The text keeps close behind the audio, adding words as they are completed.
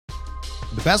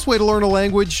The best way to learn a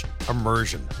language?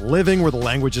 Immersion. Living where the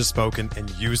language is spoken and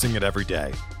using it every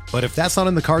day. But if that's not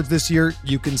in the cards this year,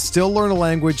 you can still learn a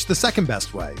language the second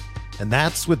best way, and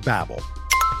that's with Babbel.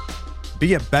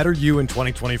 Be a better you in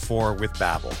 2024 with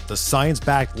Babbel, the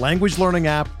science-backed language learning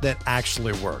app that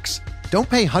actually works. Don't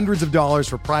pay hundreds of dollars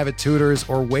for private tutors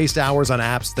or waste hours on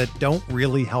apps that don't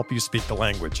really help you speak the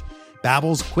language.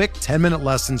 Babbel's quick 10-minute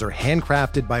lessons are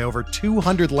handcrafted by over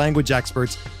 200 language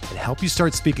experts and help you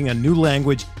start speaking a new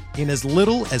language in as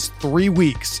little as 3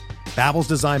 weeks. Babbel's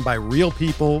designed by real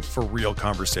people for real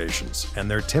conversations,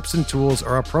 and their tips and tools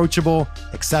are approachable,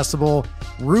 accessible,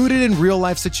 rooted in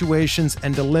real-life situations,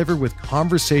 and delivered with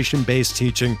conversation-based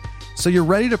teaching, so you're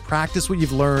ready to practice what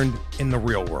you've learned in the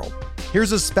real world.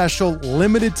 Here's a special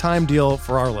limited-time deal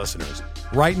for our listeners.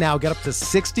 Right now, get up to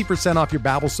 60% off your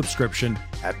Babbel subscription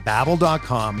at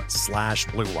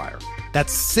babbel.com/Blue Wire.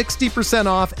 That's 60%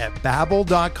 off at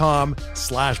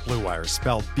babbel.com/Blue Wire,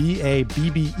 spelled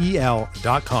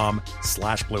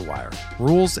BABBEL.com/Blue Wire.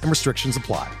 Rules and restrictions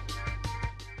apply.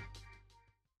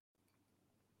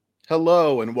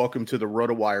 Hello, and welcome to the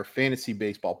RotoWire Fantasy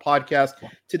Baseball Podcast.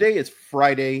 Today is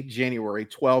Friday, January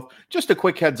 12th. Just a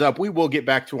quick heads up, we will get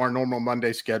back to our normal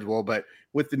Monday schedule, but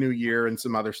with the new year and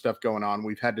some other stuff going on,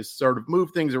 we've had to sort of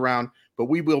move things around, but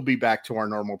we will be back to our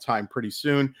normal time pretty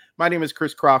soon. My name is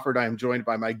Chris Crawford. I am joined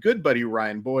by my good buddy,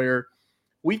 Ryan Boyer.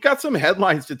 We've got some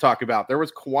headlines to talk about. There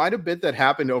was quite a bit that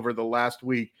happened over the last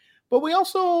week, but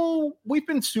we've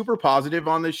been super positive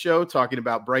on this show, talking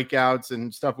about breakouts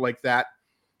and stuff like that.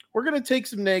 We're going to take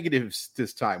some negatives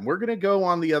this time. We're going to go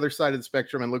on the other side of the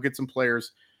spectrum and look at some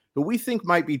players who we think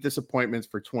might be disappointments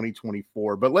for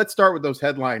 2024. But let's start with those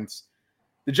headlines.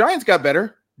 The Giants got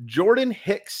better. Jordan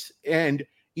Hicks and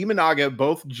Imanaga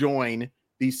both join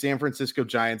the San Francisco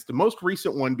Giants. The most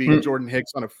recent one being Jordan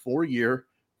Hicks on a 4-year,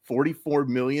 $44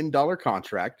 million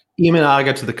contract.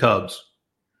 Imanaga to the Cubs.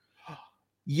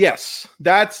 Yes,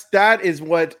 that is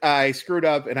what I screwed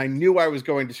up, and I knew I was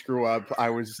going to screw up. I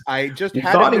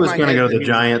thought he was going to go to the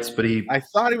Giants, but I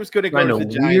thought he was going to go to the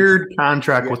Giants. Weird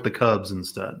contract with the Cubs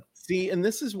instead. See, and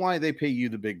this is why they pay you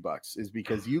the big bucks, is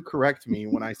because you correct me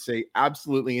when I say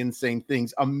absolutely insane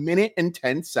things a minute and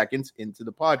 10 seconds into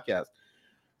the podcast.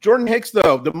 Jordan Hicks,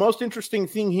 though, the most interesting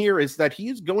thing here is that he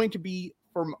is going to be,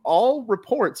 from all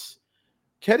reports,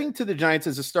 heading to the Giants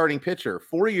as a starting pitcher.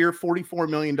 4-year, $44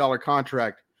 million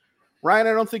contract. Ryan,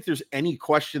 I don't think there's any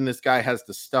question this guy has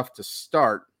the stuff to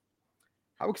start.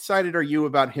 How excited are you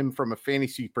about him from a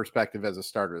fantasy perspective as a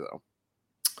starter, though?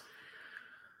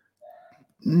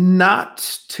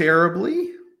 Not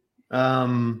terribly.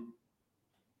 I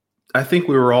think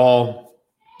we were all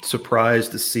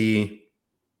surprised to see,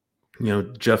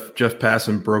 Jeff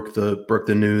Passan broke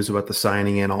the news about the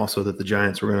signing, and also that the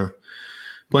Giants were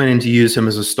planning to use him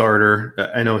as a starter.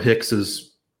 I know Hicks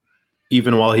is,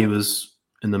 even while he was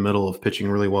in the middle of pitching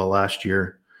really well last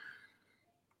year,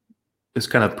 has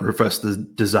kind of professed the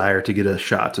desire to get a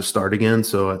shot to start again.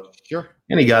 So sure.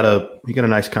 And he got a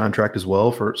nice contract as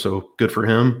well, so good for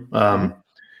him. The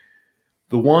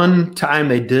one time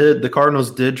the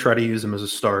Cardinals did try to use him as a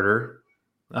starter,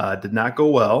 did not go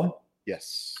well.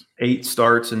 Yes. 8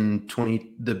 starts in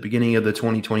the beginning of the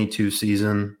 2022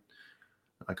 season,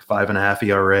 like a 5.5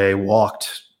 ERA,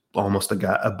 walked almost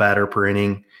a batter per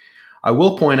inning. I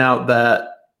will point out that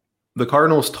the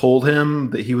Cardinals told him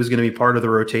that he was going to be part of the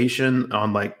rotation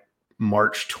on like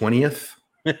March 20th.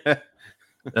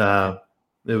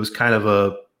 It was kind of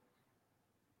a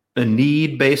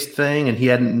need-based thing, and he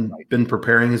hadn't been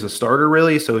preparing as a starter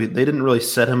really, so they didn't really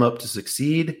set him up to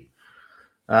succeed.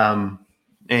 And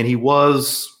he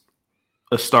was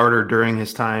a starter during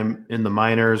his time in the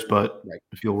minors, but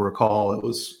if you'll recall,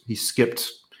 he skipped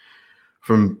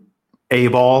from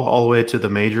A-ball all the way to the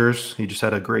majors. He just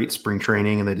had a great spring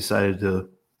training, and they decided to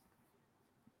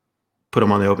put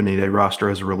him on the opening day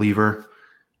roster as a reliever.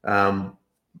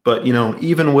 But,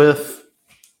 even with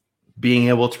being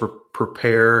able to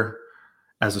prepare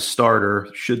as a starter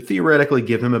should theoretically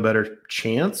give him a better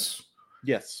chance.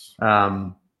 Yes.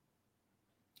 I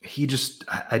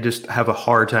just have a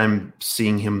hard time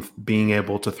seeing him being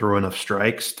able to throw enough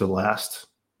strikes to last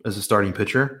as a starting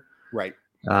pitcher. Right.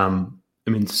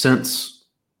 Since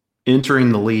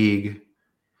entering the league,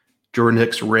 Jordan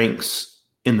Hicks ranks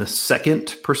in the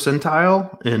 2nd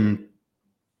percentile in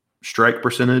strike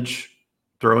percentage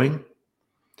throwing.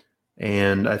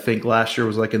 And I think last year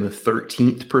was like in the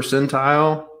 13th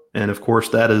percentile. And of course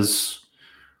that was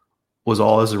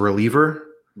all as a reliever.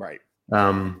 Right.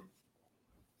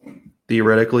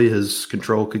 Theoretically his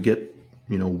control could get,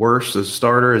 worse as a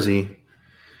starter as he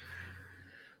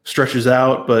stretches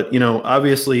out. But,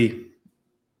 obviously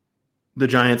the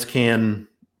Giants can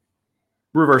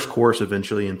reverse course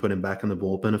eventually and put him back in the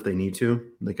bullpen if they need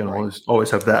to. They can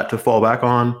always have that to fall back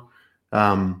on.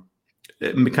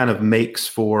 It kind of makes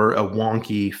for a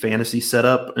wonky fantasy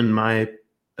setup in my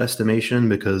estimation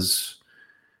because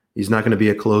he's not going to be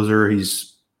a closer.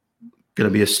 He's going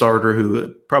to be a starter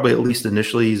who probably, at least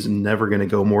initially, is never going to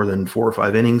go more than 4 or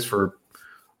 5 innings for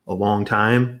a long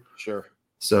time. Sure.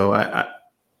 So I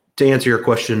to answer your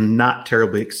question, not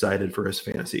terribly excited for his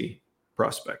fantasy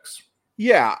prospects.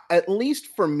 Yeah, at least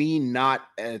for me, not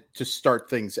to start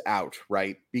things out,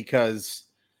 right? Because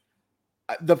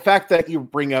the fact that you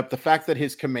bring up the fact that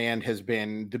his command has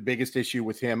been the biggest issue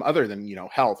with him, other than,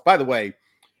 health. By the way,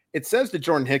 it says that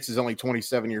Jordan Hicks is only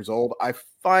 27 years old. I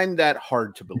find that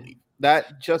hard to believe.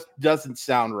 That just doesn't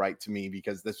sound right to me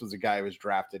because this was a guy who was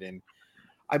drafted in,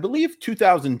 I believe,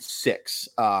 2006.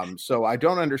 So I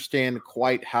don't understand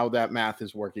quite how that math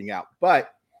is working out.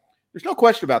 But there's no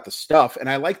question about the stuff. And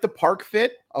I like the park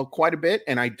fit quite a bit.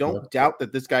 And I don't doubt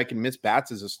that this guy can miss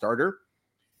bats as a starter.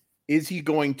 Is he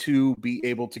going to be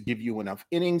able to give you enough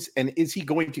innings? And is he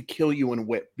going to kill you in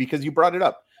whip? Because you brought it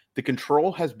up. The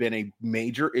control has been a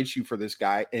major issue for this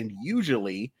guy. And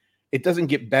usually it doesn't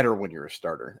get better when you're a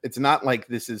starter. It's not like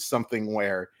this is something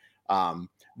where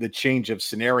the change of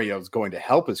scenario is going to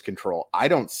help his control. I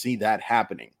don't see that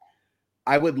happening.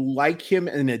 I would like him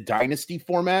in a dynasty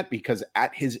format because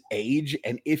at his age,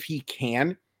 and if he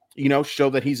can, show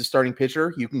that he's a starting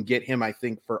pitcher, you can get him, I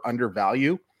think, for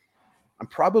undervalue. I'm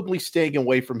probably staying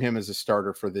away from him as a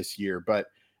starter for this year, but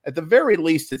at the very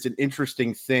least, it's an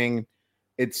interesting thing.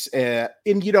 It's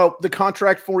the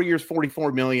contract, 4 years,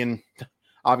 $44 million.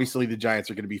 Obviously, the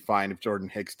Giants are going to be fine if Jordan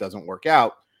Hicks doesn't work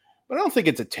out, but I don't think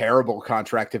it's a terrible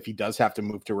contract if he does have to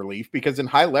move to relief, because in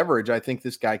high leverage, I think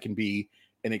this guy can be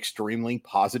an extremely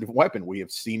positive weapon. We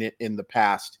have seen it in the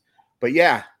past. But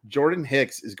yeah, Jordan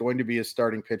Hicks is going to be a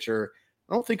starting pitcher.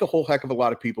 I don't think a whole heck of a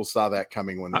lot of people saw that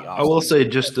coming when I will say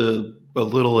just a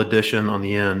little addition on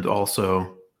the end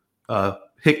also.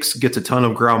 Hicks gets a ton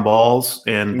of ground balls,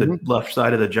 and the left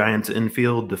side of the Giants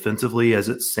infield defensively, as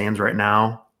it stands right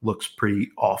now, looks pretty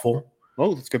awful.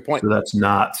 Oh, that's a good point. So that's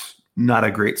not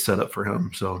a great setup for him.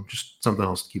 So just something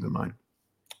else to keep in mind.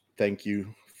 Thank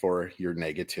you for your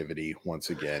negativity once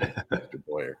again, Mr.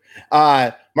 Boyer.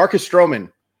 Marcus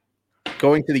Stroman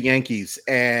going to the Yankees.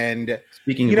 And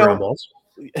speaking of ground balls.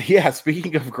 Yeah,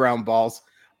 speaking of ground balls,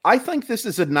 I think this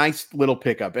is a nice little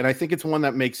pickup. And I think it's one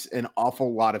that makes an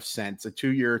awful lot of sense. A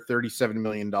 2-year, $37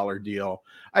 million deal.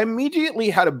 I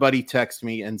immediately had a buddy text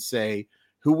me and say,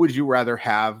 who would you rather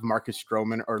have, Marcus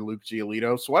Stroman or Luke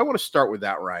Giolito? So I want to start with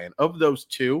that, Ryan. Of those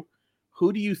two,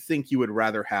 who do you think you would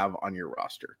rather have on your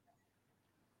roster?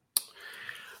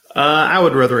 I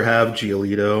would rather have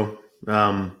Giolito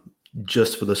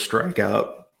just for the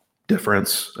strikeout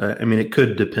difference. I mean, it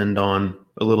could depend on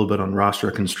a little bit on roster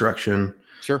construction.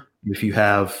 Sure. If you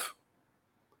have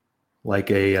like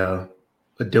a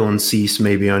Dylan Cease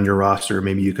maybe on your roster,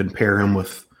 maybe you can pair him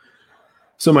with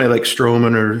somebody like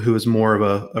Stroman, or who is more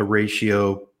of a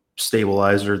ratio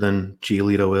stabilizer than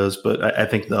Giolito is. But I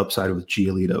think the upside with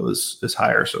Giolito is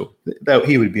higher. So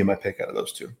he would be my pick out of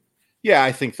those two. Yeah,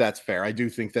 I think that's fair. I do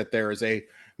think that there is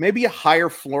maybe a higher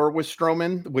floor with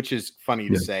Stroman, which is funny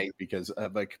to say because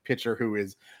of a pitcher who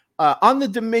is on the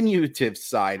diminutive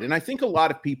side. And I think a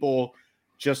lot of people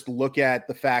just look at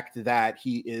the fact that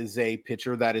he is a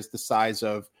pitcher that is the size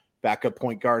of backup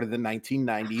point guard of the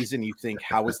 1990s. And you think,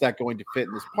 how is that going to fit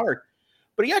in this park?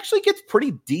 But he actually gets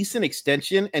pretty decent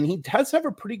extension, and he does have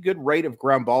a pretty good rate of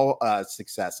ground ball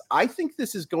success. I think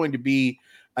this is going to be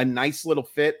a nice little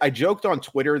fit. I joked on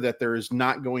Twitter that there is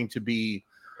not going to be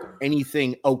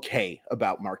anything okay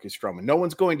about Marcus Stroman. No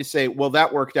one's going to say, well,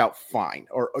 that worked out fine,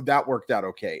 or that worked out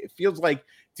okay. It feels like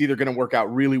it's either going to work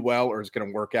out really well or it's going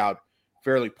to work out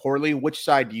fairly poorly. Which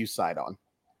side do you side on?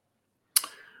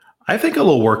 I think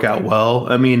it'll work out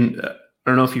well. I mean, I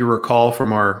don't know if you recall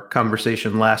from our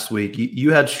conversation last week,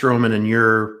 you had Stroman in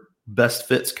your best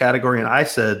fits category, and I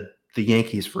said the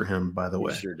Yankees for him, by the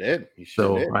way. You sure did.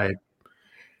 I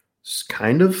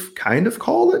kind of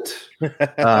called it.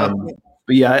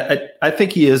 But yeah, I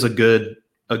think he is a good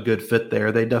fit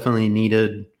there. They definitely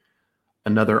needed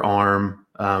another arm.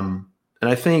 And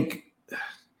I think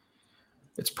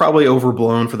it's probably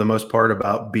overblown for the most part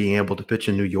about being able to pitch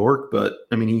in New York, but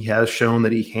I mean, he has shown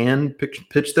that he can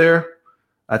pitch there.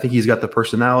 I think he's got the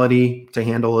personality to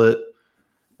handle it.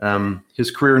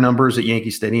 His career numbers at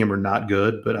Yankee Stadium are not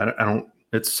good, but I don't.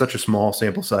 It's such a small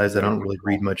sample size that I don't really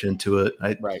read much into it.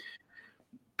 Right.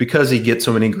 Because he gets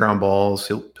so many ground balls,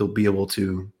 he'll be able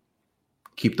to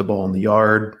keep the ball in the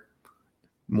yard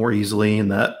more easily, and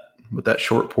that with that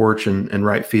short porch and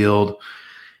right field.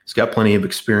 He's got plenty of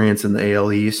experience in the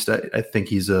AL East. I think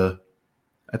he's a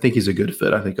good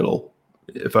fit. I think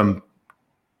if I'm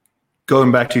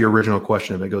going back to your original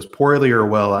question, if it goes poorly or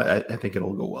well, I think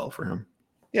it'll go well for him.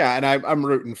 Yeah, and I'm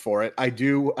rooting for it. I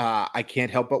do. I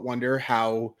can't help but wonder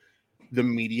how the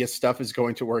media stuff is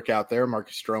going to work out there.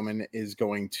 Marcus Stroman is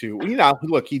going to,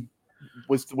 look, he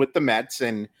was with the Mets,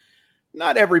 and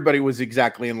not everybody was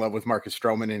exactly in love with Marcus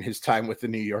Stroman in his time with the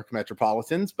New York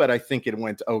Metropolitans, but I think it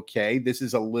went okay. This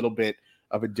is a little bit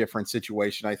of a different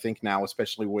situation, I think, now,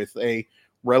 especially with a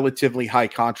relatively high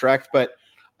contract. But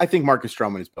I think Marcus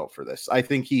Stroman is built for this. I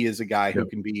think he is a guy who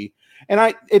can be,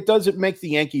 and it doesn't make the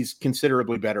Yankees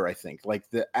considerably better, I think. Like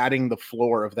adding the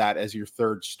floor of that as your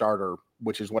third starter,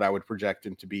 which is what I would project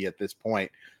him to be at this point,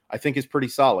 I think is pretty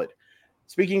solid.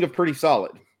 Speaking of pretty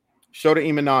solid, Shota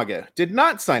Imanaga did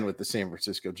not sign with the San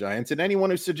Francisco Giants, and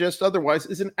anyone who suggests otherwise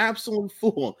is an absolute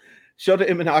fool. Shota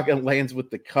Imanaga lands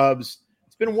with the Cubs.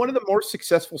 It's been one of the more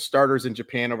successful starters in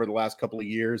Japan over the last couple of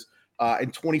years.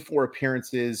 And 24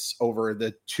 appearances over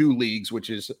the two leagues, which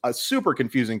is a super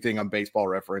confusing thing on Baseball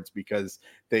Reference because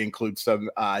they include some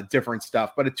different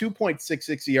stuff. But a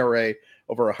 2.66 ERA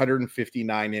over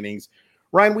 159 innings.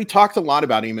 Ryan, we talked a lot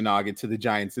about Imanaga to the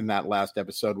Giants in that last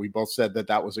episode. We both said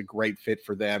that was a great fit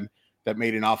for them. That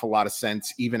made an awful lot of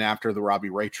sense even after the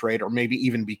Robbie Ray trade, or maybe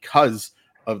even because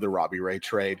of the Robbie Ray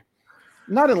trade.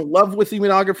 Not in love with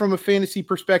Imanaga from a fantasy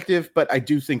perspective, but I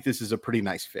do think this is a pretty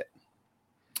nice fit.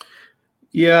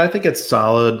 Yeah, I think it's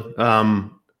solid.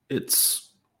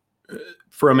 It's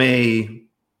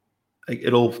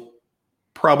it'll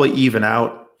probably even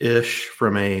out-ish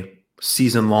from a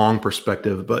season-long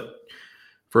perspective, but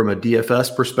from a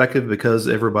DFS perspective, because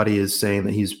everybody is saying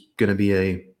that he's going to be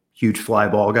a huge fly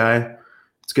ball guy,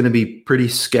 it's going to be pretty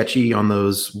sketchy on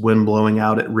those wind blowing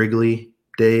out at Wrigley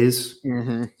days.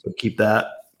 Mm-hmm. So keep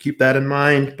that in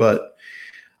mind. But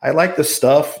I like the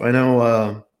stuff. I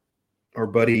know our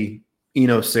buddy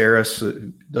Eno Saris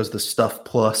does the Stuff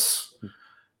Plus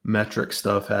metric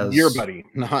stuff. Has your buddy,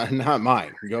 not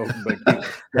mine.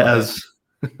 has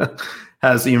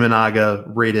Imanaga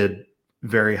rated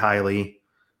very highly.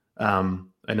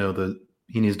 I know that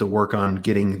he needs to work on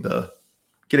getting the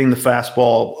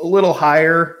fastball a little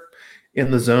higher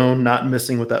in the zone, not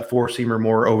missing with that four-seamer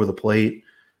more over the plate.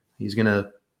 He's going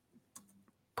to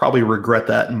probably regret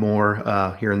that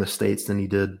more here in the States than he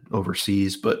did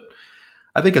overseas, but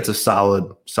I think it's a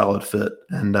solid fit,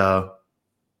 and a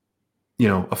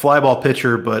fly ball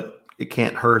pitcher, but it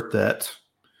can't hurt that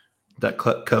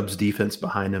Cubs defense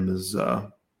behind him is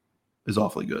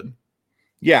awfully good.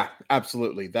 Yeah,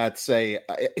 absolutely. They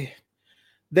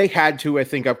had to, I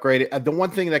think, upgrade it. The one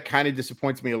thing that kind of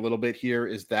disappoints me a little bit here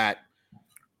is that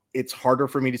it's harder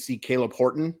for me to see Caleb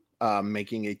Horton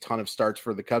making a ton of starts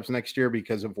for the Cubs next year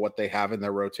because of what they have in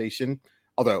their rotation.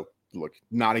 Although, look,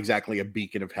 not exactly a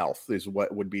beacon of health is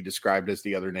what would be described as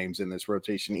the other names in this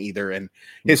rotation either. And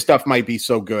his stuff might be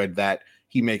so good that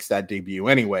he makes that debut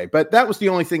anyway. But that was the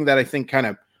only thing that I think kind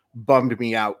of bummed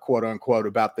me out, quote unquote,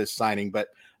 about this signing. But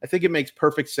I think it makes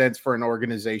perfect sense for an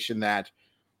organization that,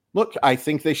 look, I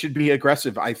think they should be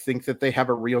aggressive. I think that they have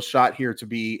a real shot here to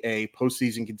be a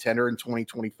postseason contender in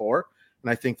 2024. And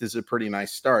I think this is a pretty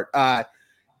nice start.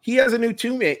 He has a new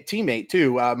teammate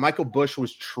too. Michael Busch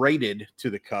was traded to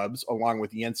the Cubs along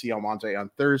with Yency Almonte on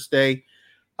Thursday.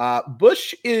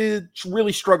 Busch is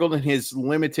really struggled in his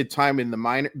limited time in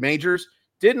the majors.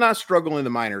 Did not struggle in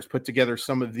the minors. Put together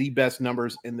some of the best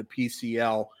numbers in the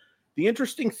PCL. The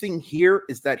interesting thing here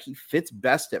is that he fits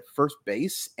best at first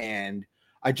base. And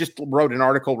I just wrote an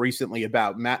article recently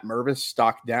about Matt Mervis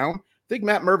stock down. I think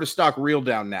Matt Mervis stock real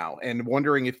down now, and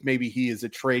wondering if maybe he is a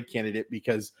trade candidate,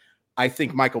 because I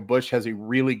think Michael Busch has a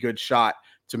really good shot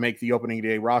to make the opening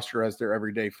day roster as their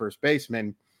everyday first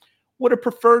baseman. Would have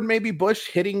preferred maybe Busch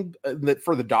hitting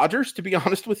for the Dodgers, to be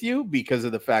honest with you, because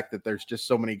of the fact that there's just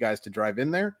so many guys to drive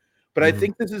in there. But I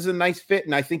think this is a nice fit,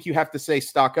 and I think you have to say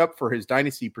stock up for his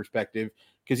dynasty perspective,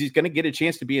 because he's going to get a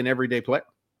chance to be an everyday player.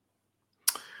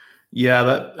 Yeah,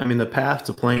 the path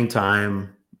to playing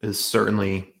time is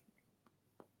certainly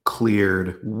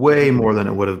cleared way more than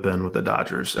it would have been with the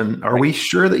Dodgers. And are we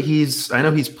sure that I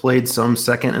know he's played some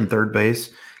second and third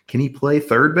base. Can he play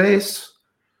third base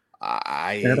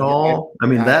at all?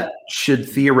 That should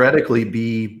theoretically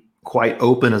be quite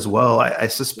open as well. I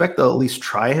suspect they'll at least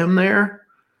try him there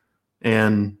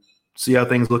and see how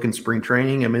things look in spring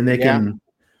training.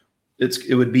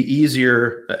 It would be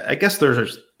easier. I guess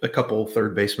there's a couple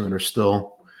third basemen that are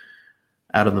still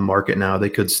out of the market now. They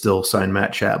could still sign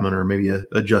Matt Chapman or maybe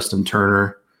a Justin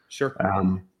Turner. Sure.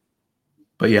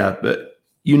 But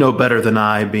you know better than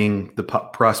I, being the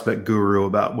prospect guru,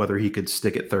 about whether he could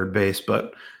stick at third base,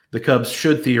 but the Cubs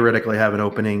should theoretically have an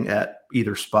opening at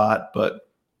either spot. But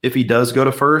if he does go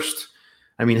to first,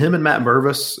 I mean, him and Matt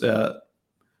Mervis,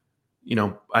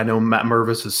 I know Matt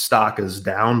Mervis's stock is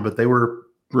down, but they were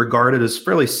regarded as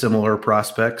fairly similar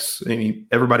prospects. I mean,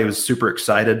 everybody was super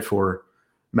excited for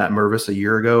Matt Mervis a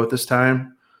year ago at this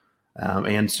time,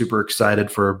 and super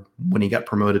excited for when he got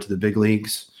promoted to the big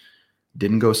leagues.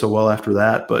 Didn't go so well after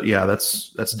that, but yeah,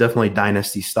 that's definitely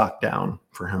dynasty stock down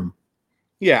for him.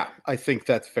 Yeah, I think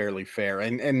that's fairly fair.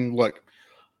 And look,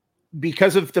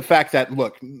 because of the fact that,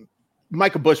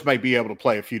 Michael Busch might be able to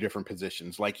play a few different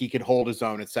positions. Like, he could hold his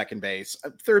own at second base,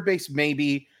 third base,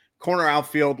 maybe corner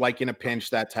outfield, like in a pinch,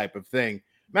 that type of thing.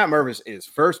 Matt Mervis is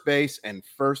first base and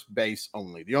first base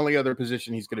only. The only other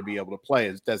position he's going to be able to play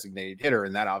is designated hitter,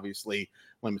 and that obviously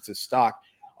limits his stock.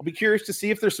 I'll be curious to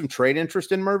see if there's some trade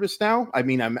interest in Mervis now. I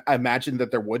mean, I imagine that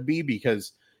there would be,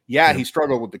 because he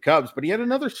struggled with the Cubs, but he had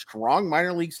another strong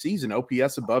minor league season,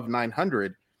 OPS above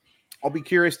 900. I'll be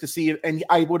curious to see, and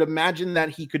I would imagine that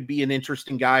he could be an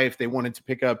interesting guy if they wanted to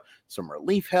pick up some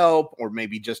relief help, or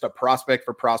maybe just a prospect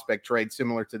for prospect trade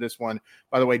similar to this one.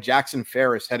 By the way, Jackson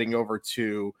Ferris heading over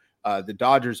to the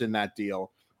Dodgers in that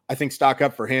deal. I think stock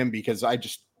up for him, because I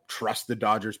just trust the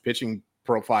Dodgers pitching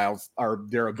profiles, or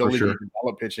their ability to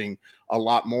develop pitching a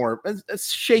lot more. A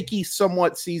shaky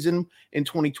somewhat season in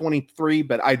 2023,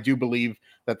 but I do believe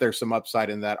that there's some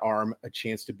upside in that arm, a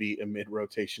chance to be a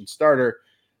mid-rotation starter.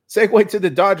 Segue to the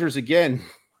Dodgers again.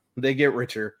 They get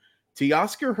richer.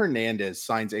 Teoscar Hernandez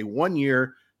signs a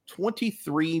 1-year,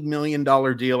 $23 million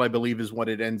deal, I believe is what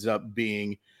it ends up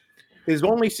being. His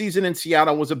only season in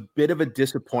Seattle was a bit of a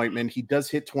disappointment. He does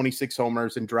hit 26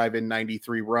 homers and drive in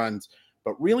 93 runs,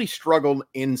 but really struggled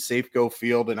in Safeco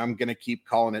Field, and I'm going to keep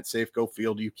calling it Safeco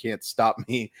Field. You can't stop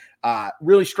me.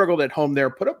 Really struggled at home there,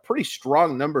 put up pretty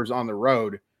strong numbers on the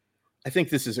road. I think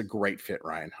this is a great fit,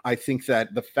 Ryan. I think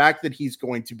that the fact that he's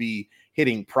going to be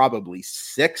hitting probably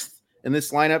sixth in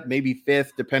this lineup, maybe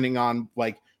fifth, depending on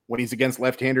like when he's against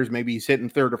left-handers, maybe he's hitting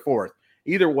third or fourth.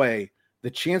 Either way,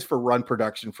 the chance for run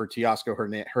production for Teoscar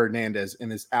Hernandez in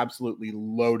this absolutely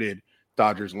loaded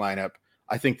Dodgers lineup,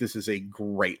 I think this is a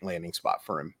great landing spot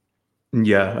for him.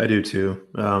 Yeah, I do too.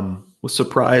 Was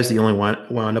surprised he only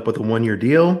wound up with a 1-year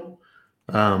deal.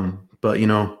 But,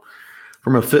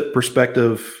 from a fit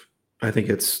perspective, I think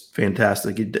it's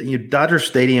fantastic. Dodger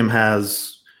Stadium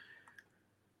does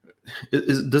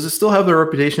it still have the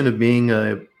reputation of being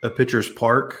a pitcher's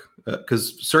park?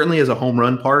 Because certainly as a home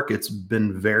run park, it's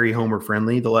been very homer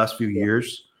friendly the last few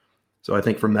years. So I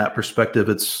think from that perspective,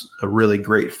 it's a really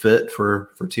great fit for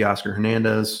Teoscar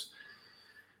Hernandez.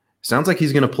 Sounds like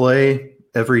he's going to play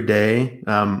every day.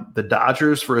 The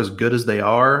Dodgers, for as good as they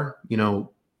are,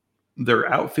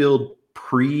 their outfield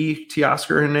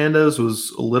pre-Teoscar Hernandez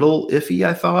was a little iffy,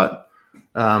 I thought.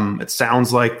 It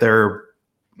sounds like they're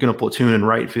going to platoon in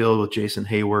right field with Jason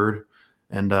Hayward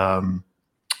and who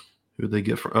did they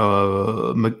get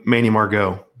from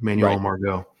Manuel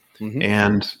Margot, Mm-hmm.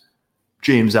 and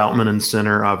James Outman in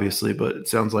center, obviously. But it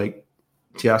sounds like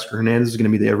Teoscar Hernandez is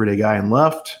going to be the everyday guy in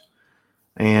left.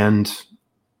 And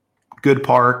good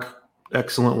park,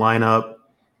 excellent lineup,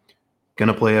 going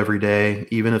to play every day,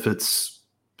 even if it's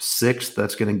sixth.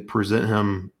 That's going to present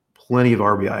him plenty of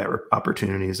RBI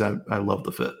opportunities. I love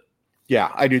the fit.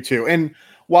 Yeah, I do too. And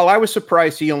while I was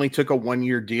surprised he only took a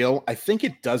 1-year deal, I think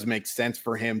it does make sense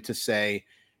for him to say,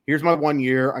 here's my 1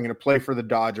 year. I'm going to play for the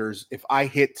Dodgers. If I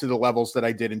hit to the levels that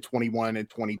I did in 21 and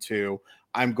 22,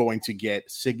 I'm going to get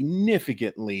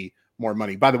significantly more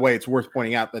money. By the way, it's worth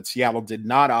pointing out that Seattle did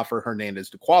not offer Hernandez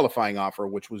the qualifying offer,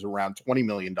 which was around $20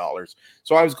 million.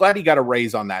 So I was glad he got a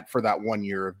raise on that for that 1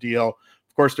 year of deal.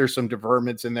 Of course, there's some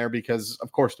deferments in there because,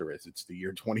 of course, there is. It's the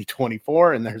year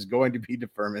 2024, and there's going to be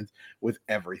deferments with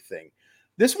everything.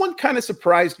 This one kind of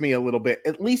surprised me a little bit,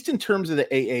 at least in terms of the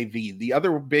AAV. The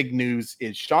other big news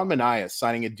is Sean Manaea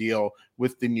signing a deal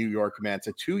with the New York Mets,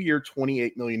 a 2-year,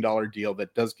 $28 million deal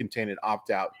that does contain an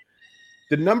opt-out.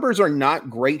 The numbers are not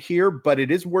great here, but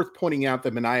it is worth pointing out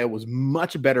that Manaea was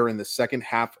much better in the second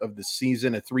half of the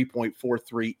season, a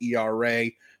 3.43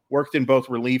 ERA, worked in both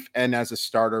relief and as a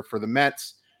starter for the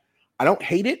Mets. I don't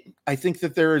hate it. I think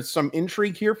that there is some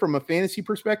intrigue here from a fantasy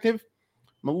perspective.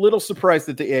 I'm a little surprised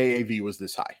that the AAV was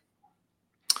this high.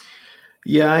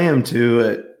 Yeah, I am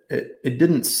too. It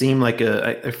didn't seem like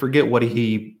I forget what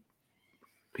he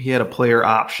had a player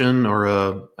option or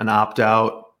an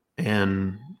opt-out,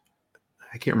 and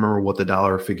I can't remember what the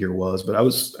dollar figure was, but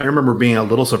I remember being a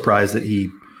little surprised that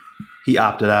he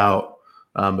opted out.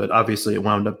 But obviously it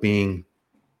wound up being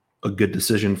a good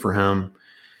decision for him.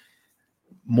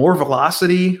 more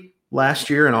velocity last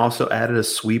year and also added a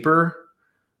sweeper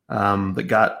that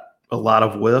got a lot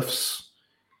of whiffs.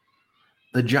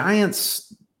 The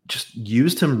Giants just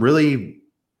used him really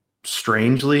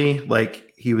strangely.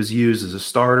 Like, he was used as a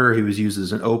starter, he was used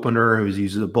as an opener, he was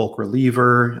used as a bulk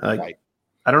reliever. Right.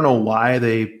 I don't know why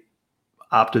they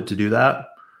opted to do that.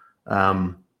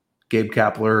 Gabe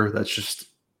Kapler, that's just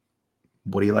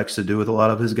what he likes to do with a lot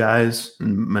of his guys.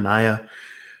 And Manaea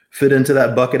fit into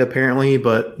that bucket apparently,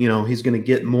 but he's going to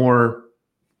get more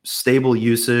stable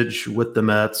usage with the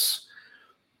Mets.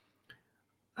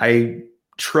 I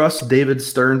trust David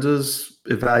Stearns'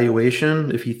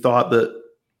 evaluation. If he thought that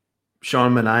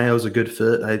Sean Manaea was a good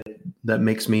fit, that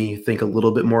makes me think a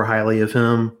little bit more highly of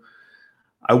him.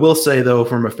 I will say, though,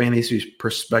 from a fantasy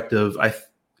perspective,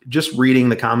 just reading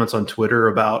the comments on Twitter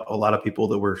about a lot of people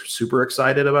that were super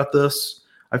excited about this,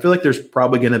 I feel like there's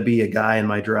probably going to be a guy in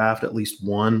my draft, at least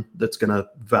one, that's going to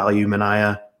value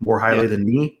Manaea more highly than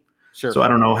me. Sure. So I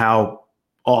don't know how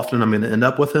often I'm going to end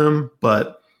up with him,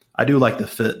 but I do like the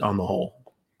fit on the whole.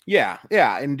 Yeah.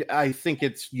 And I think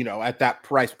it's, at that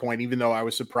price point, even though I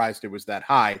was surprised it was that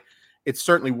high, it's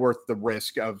certainly worth the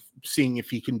risk of seeing if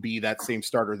he can be that same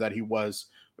starter that he was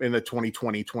in the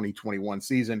 2020-2021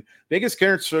 season. Biggest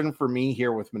concern for me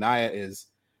here with Manaea is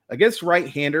against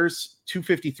right-handers,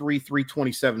 253,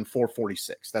 327,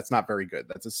 446. That's not very good.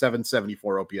 That's a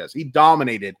 774 OPS. He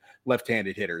dominated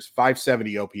left-handed hitters,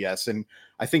 570 OPS. And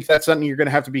I think that's something you're going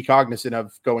to have to be cognizant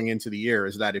of going into the year,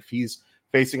 is that if he's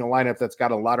facing a lineup that's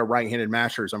got a lot of right-handed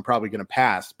mashers, I'm probably going to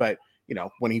pass. But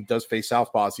when he does face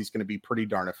southpaws, he's going to be pretty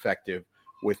darn effective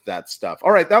with that stuff.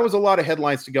 All right, that was a lot of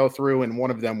headlines to go through, and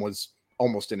one of them was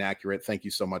almost inaccurate. Thank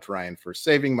you so much, Ryan, for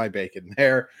saving my bacon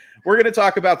there. We're going to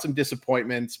talk about some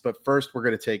disappointments, but first we're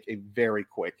going to take a very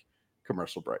quick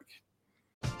commercial break.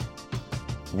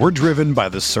 We're driven by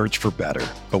the search for better,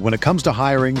 but when it comes to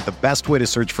hiring, the best way to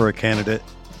search for a candidate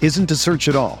isn't to search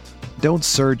at all. Don't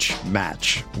search,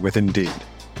 match with Indeed.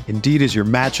 Indeed is your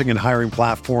matching and hiring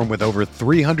platform with over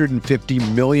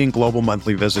 350 million global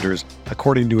monthly visitors,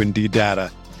 according to Indeed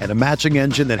data, and a matching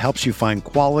engine that helps you find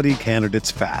quality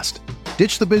candidates fast.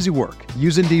 Ditch the busy work.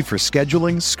 Use Indeed for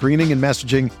scheduling, screening, and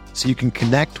messaging so you can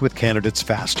connect with candidates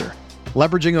faster.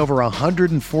 Leveraging over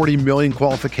 140 million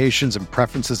qualifications and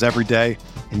preferences every day,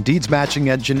 Indeed's matching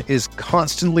engine is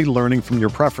constantly learning from your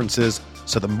preferences,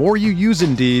 so the more you use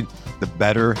Indeed, the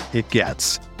better it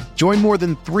gets. Join more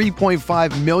than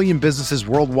 3.5 million businesses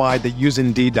worldwide that use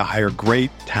Indeed to hire great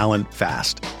talent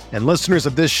fast. And listeners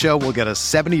of this show will get a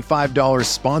 $75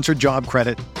 sponsored job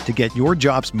credit to get your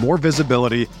jobs more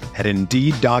visibility at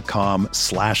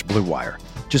Indeed.com/Blue Wire.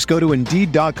 Just go to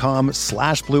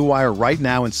Indeed.com/Blue Wire right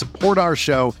now and support our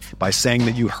show by saying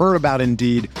that you heard about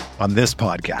Indeed on this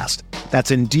podcast.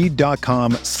 That's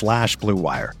Indeed.com/Blue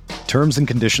Wire. Terms and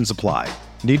conditions apply.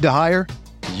 Need to hire?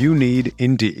 You need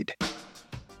Indeed.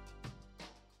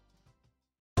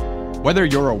 Whether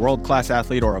you're a world-class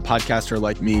athlete or a podcaster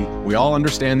like me, we all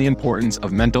understand the importance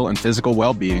of mental and physical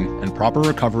well-being and proper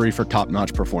recovery for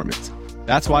top-notch performance.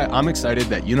 That's why I'm excited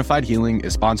that Unified Healing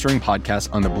is sponsoring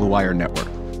podcasts on the Blue Wire Network.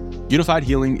 Unified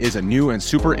Healing is a new and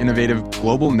super innovative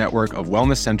global network of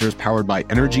wellness centers powered by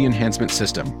Energy Enhancement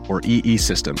System, or EE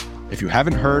System. If you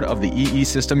haven't heard of the EE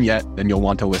System yet, then you'll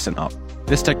want to listen up.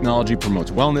 This technology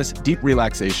promotes wellness, deep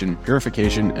relaxation,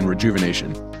 purification, and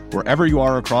rejuvenation. Wherever you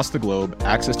are across the globe,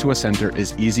 access to a center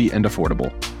is easy and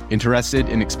affordable. Interested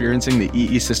in experiencing the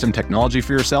EE System technology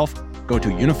for yourself? Go to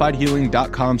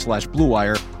unifiedhealing.com/Blue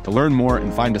Wire to learn more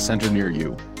and find a center near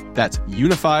you. That's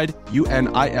unified,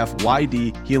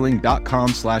 UNIFYD,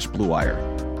 healing.com/Blue Wire.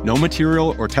 No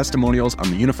material or testimonials on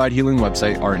the Unified Healing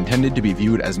website are intended to be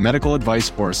viewed as medical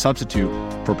advice or a substitute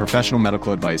for professional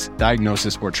medical advice,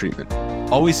 diagnosis, or treatment.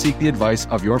 Always seek the advice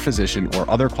of your physician or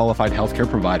other qualified healthcare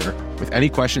provider with any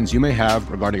questions you may have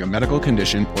regarding a medical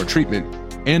condition or treatment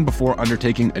and before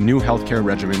undertaking a new healthcare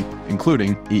regimen,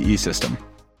 including EE System.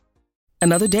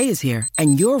 Another day is here,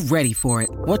 and you're ready for it.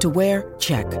 What to wear?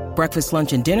 Check. Breakfast,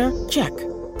 lunch, and dinner? Check.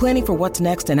 Planning for what's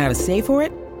next and how to save for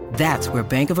it? That's where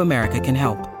Bank of America can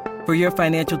help. For your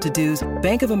financial to-dos,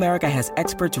 Bank of America has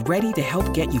experts ready to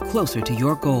help get you closer to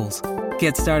your goals.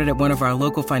 Get started at one of our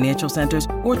local financial centers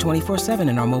or 24/7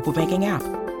 in our mobile banking app.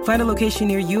 Find a location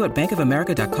near you at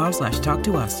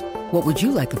bankofamerica.com/talktous. What would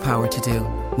you like the power to do?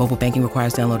 Mobile banking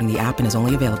requires downloading the app and is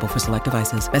only available for select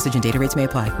devices. Message and data rates may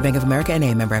apply. Bank of America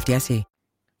NA, member FDIC.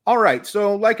 All right.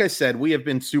 So like I said, we have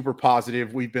been super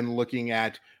positive. We've been looking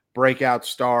at breakout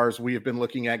stars. We have been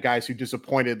looking at guys who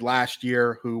disappointed last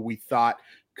year, who we thought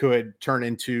could turn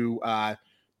into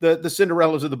the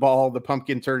Cinderellas of the ball, the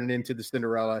pumpkin turning into the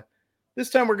Cinderella. This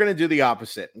time we're going to do the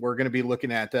opposite. We're going to be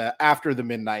looking at after the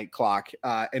midnight clock,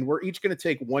 and we're each going to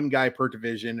take one guy per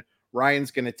division.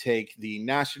 Ryan's going to take the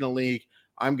National League.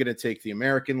 I'm going to take the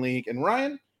American League. And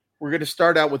Ryan, we're going to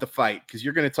start out with a fight because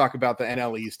you're going to talk about the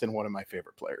NL East and one of my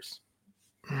favorite players.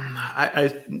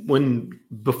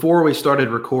 Before we started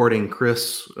recording,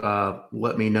 Chris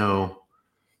let me know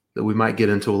that we might get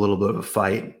into a little bit of a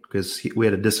fight because we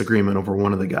had a disagreement over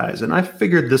one of the guys, and I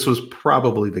figured this was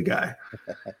probably the guy.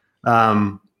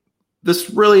 This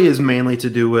really is mainly to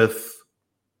do with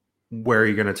where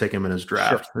you're going to take him in his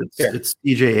draft. Sure. It's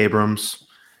CJ Abrams.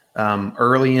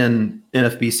 Early in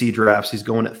NFBC drafts, he's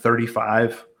going at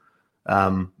 35.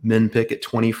 Min pick at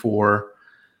 24.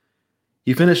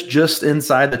 He finished just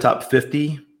inside the top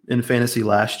 50 in fantasy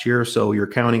last year, so you're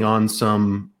counting on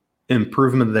some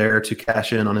improvement there to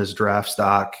cash in on his draft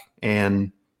stock,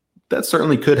 and that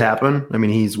certainly could happen. I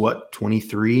mean, he's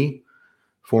 23,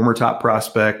 former top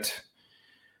prospect.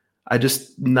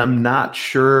 I'm not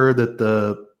sure that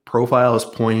the profile is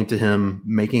pointing to him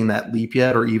making that leap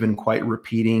yet, or even quite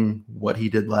repeating what he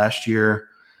did last year.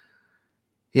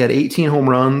 He had 18 home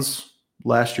runs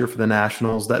last year for the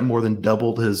Nationals. That more than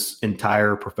doubled his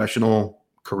entire professional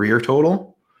career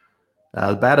total.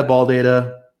 Batted ball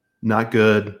data, not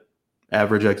good.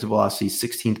 Average exit velocity,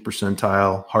 16th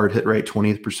percentile. Hard hit rate,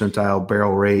 20th percentile.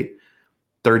 Barrel rate,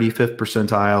 35th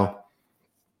percentile.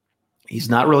 He's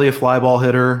not really a fly ball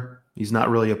hitter. He's not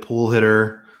really a pull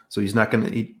hitter. So he's not going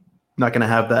to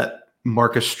have that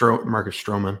Marcus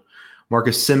Semien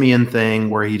thing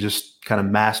where he just kind of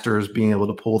masters being able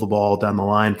to pull the ball down the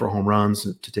line for home runs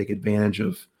to take advantage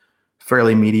of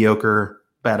fairly mediocre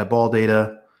batted ball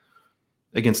data.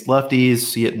 Against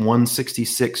lefties, he hit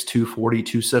 166, 240,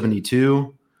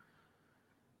 272.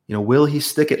 Will he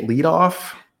stick at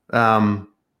leadoff?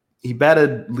 He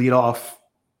batted leadoff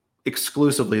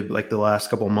exclusively like the last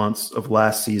couple of months of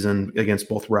last season against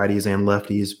both righties and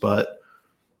lefties, but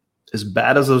as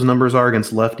bad as those numbers are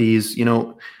against lefties,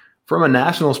 from a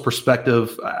Nationals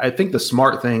perspective, I think the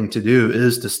smart thing to do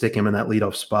is to stick him in that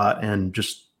leadoff spot and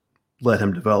just let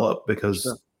him develop, because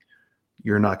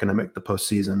you're not going to make the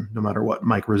postseason no matter what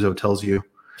Mike Rizzo tells you.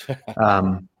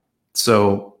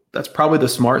 So that's probably the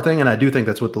smart thing, and I do think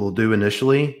that's what they'll do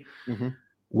initially. Mm-hmm.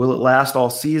 Will it last all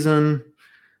season?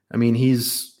 I mean,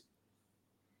 he's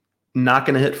not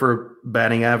going to hit for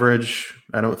batting average,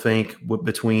 I don't think,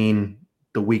 between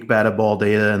the weak batted ball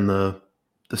data and the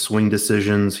swing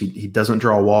decisions. He doesn't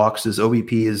draw walks. His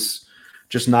OBP is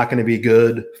just not going to be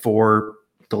good for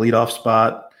the leadoff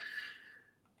spot.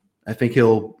 I think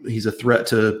he's a threat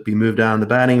to be moved down the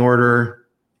batting order.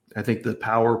 I think the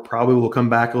power probably will come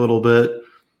back a little bit.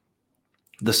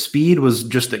 The speed was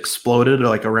just exploded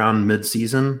like around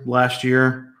midseason last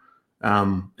year.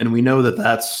 And we know that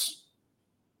that's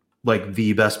like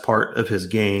the best part of his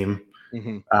game.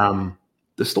 Mm-hmm.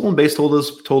 The stolen base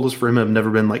totals for him have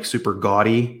never been like super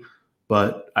gaudy,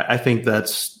 but I think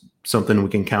that's something we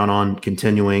can count on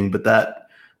continuing. But that,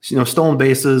 stolen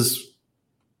bases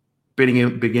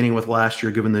beginning with last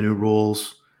year, given the new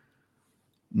rules,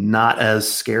 not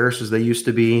as scarce as they used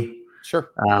to be. Sure.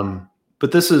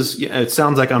 But this is, it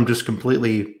sounds like I'm just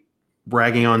completely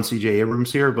bragging on CJ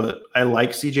Abrams here, but I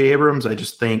like CJ Abrams. I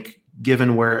just think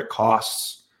given where it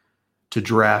costs to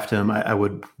draft him, I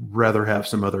would rather have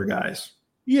some other guys.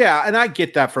 Yeah, and I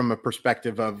get that from a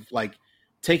perspective of like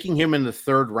taking him in the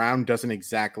third round doesn't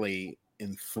exactly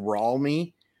enthrall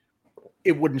me.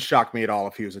 It wouldn't shock me at all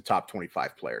if he was a top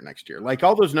 25 player next year. Like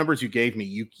all those numbers you gave me,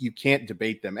 you can't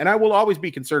debate them. And I will always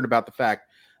be concerned about the fact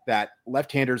that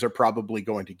left-handers are probably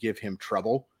going to give him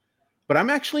trouble. But I'm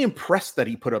actually impressed that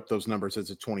he put up those numbers as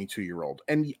a 22-year-old.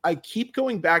 And I keep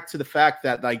going back to the fact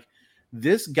that like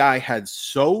this guy had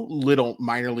so little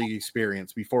minor league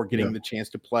experience before getting the chance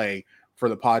to play for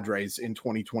the Padres in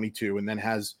 2022, and then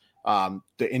has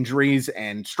the injuries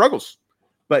and struggles.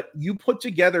 But you put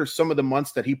together some of the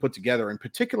months that he put together, in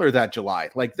particular that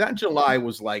July. Like that July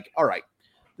was like, all right,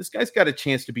 this guy's got a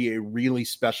chance to be a really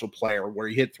special player where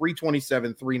he hit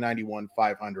 327, 391,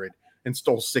 500, and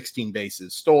stole 16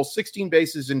 bases. Stole 16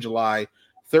 bases in July,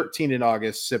 13 in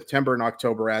August, September and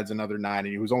October adds another 9, and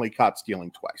he was only caught stealing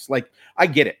twice. Like, I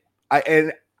get it.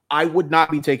 I would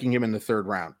not be taking him in the third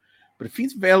round. But if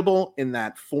he's available in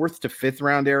that 4th to 5th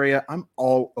round area, I'm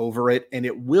all over it, and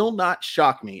it will not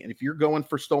shock me. And if you're going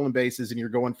for stolen bases and you're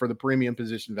going for the premium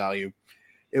position value,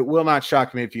 it will not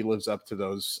shock me if he lives up to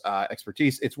those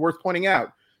expertise. It's worth pointing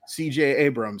out, CJ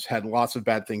Abrams had lots of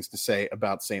bad things to say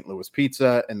about St. Louis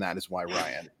pizza, and that is why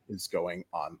Ryan is going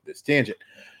on this tangent.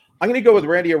 I'm going to go with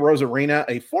Randy Arozarena,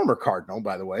 a former Cardinal,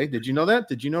 by the way. Did you know that?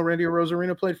 Did you know Randy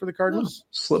Arozarena played for the Cardinals?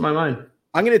 Slipped my mind.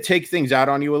 I'm going to take things out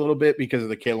on you a little bit because of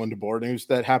the Kalen DeBoer news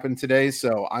that happened today.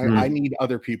 So I need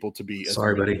other people to be as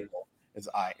reasonable as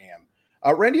I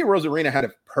am. Randy Arozarena had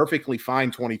a perfectly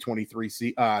fine 2023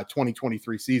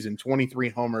 season, 23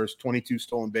 homers, 22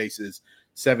 stolen bases,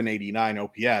 789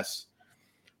 OPS.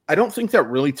 I don't think that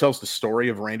really tells the story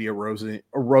of Randy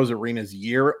Arozarena's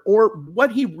year or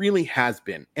what he really has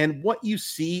been. And what you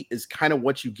see is kind of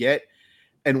what you get.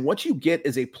 And what you get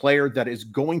is a player that is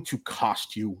going to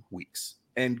cost you weeks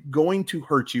and going to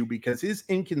hurt you because his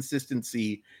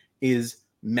inconsistency is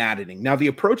maddening. Now, the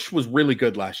approach was really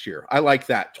good last year. I like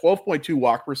that. 12.2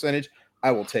 walk percentage.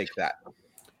 I will take that.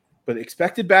 But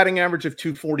expected batting average of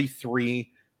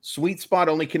 243, sweet spot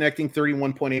only connecting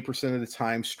 31.8% of the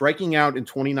time, striking out in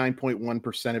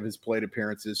 29.1% of his plate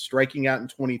appearances, striking out in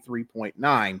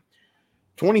 23.9%.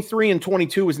 23 and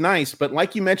 22 is nice, but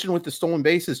like you mentioned with the stolen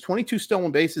bases, 22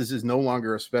 stolen bases is no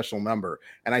longer a special number.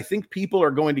 And I think people are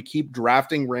going to keep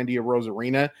drafting Randy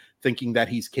Arozarena thinking that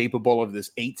he's capable of this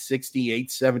 860,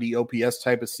 870 OPS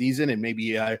type of season and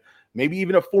maybe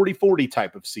even a 40-40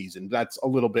 type of season. That's a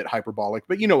little bit hyperbolic,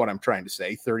 but you know what I'm trying to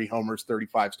say. 30 homers,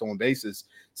 35 stolen bases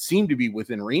seem to be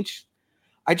within reach.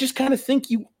 I just kind of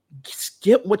think you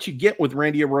get what you get with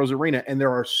Randy Arozarena, and there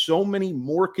are so many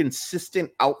more consistent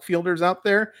outfielders out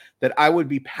there that I would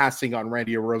be passing on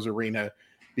Randy Arozarena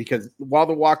because while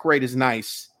the walk rate is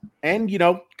nice and, you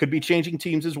know, could be changing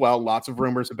teams as well, lots of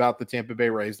rumors about the Tampa Bay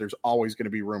Rays. There's always going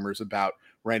to be rumors about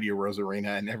Randy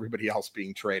Arozarena and everybody else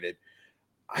being traded.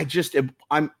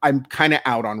 I'm kind of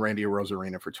out on Randy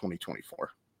Arozarena for 2024.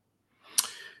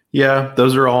 Yeah,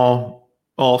 those are all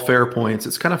fair points.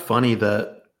 It's kind of funny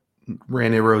that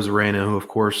Randy Arozarena, who of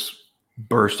course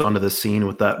burst onto the scene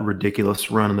with that ridiculous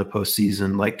run in the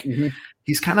postseason, like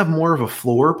he's kind of more of a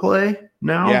floor play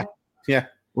now. Yeah.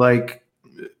 Like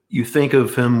you think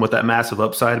of him with that massive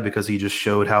upside because he just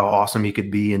showed how awesome he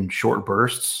could be in short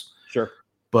bursts. Sure.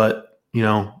 But, you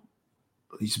know,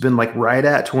 he's been like right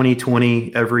at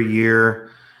 2020 every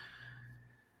year.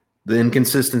 The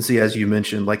inconsistency, as you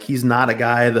mentioned, like he's not a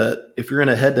guy that if you're in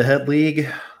a head-to-head league,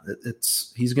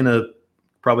 he's going to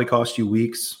probably cost you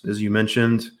weeks, as you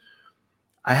mentioned.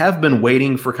 I have been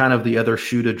waiting for kind of the other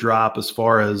shoe to drop as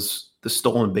far as the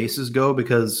stolen bases go,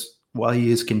 because while he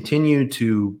has continued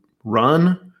to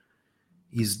run,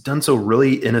 he's done so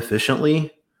really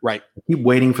inefficiently. Right. I keep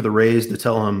waiting for the Rays to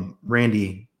tell him,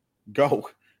 Randy, go.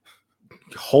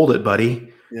 Hold it,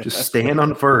 buddy. Yeah. Just stand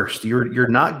on first. You're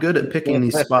not good at picking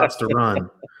these spots to run.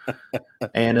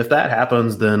 And if that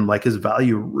happens, then like his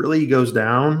value really goes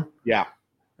down. Yeah.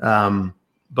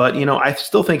 But, you know, I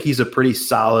still think he's a pretty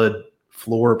solid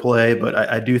floor play, but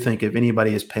I do think if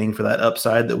anybody is paying for that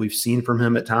upside that we've seen from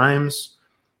him at times,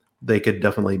 they could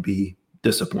definitely be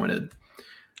disappointed.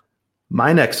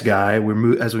 My next guy,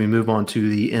 as we move on to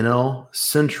the NL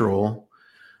Central,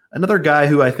 another guy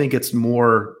who I think it's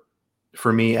more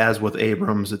for me, as with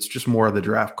Abrams, it's just more of the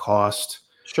draft cost.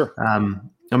 Sure. I'm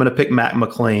going to pick Matt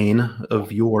McLain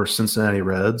of your Cincinnati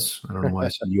Reds. I don't know why I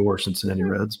said your Cincinnati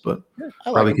Reds, but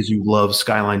probably because you love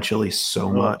Skyline Chili so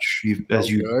much,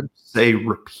 as you say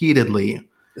repeatedly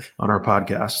on our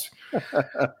podcast.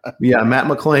 Yeah, Matt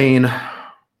McLain,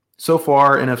 so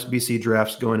far NFBC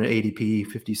drafts going to ADP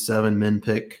 57, min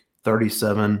pick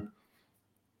 37.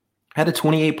 Had a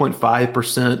 28.5%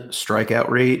 strikeout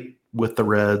rate with the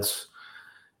Reds.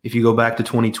 If you go back to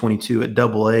 2022 at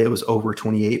AA, it was over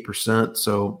 28%.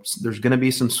 So there's going to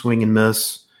be some swing and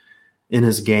miss in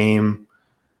his game.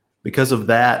 Because of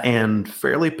that and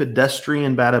fairly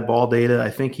pedestrian batted ball data, I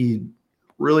think he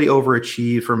really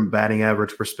overachieved from a batting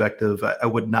average perspective. I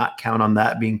would not count on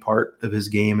that being part of his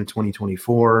game in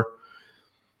 2024.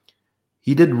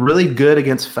 He did really good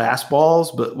against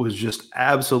fastballs, but was just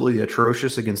absolutely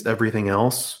atrocious against everything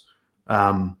else.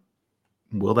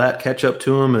 Will that catch up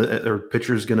to him? Or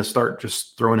pitcher's going to start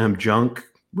just throwing him junk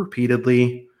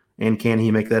repeatedly? And can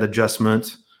he make that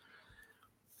adjustment?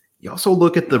 You also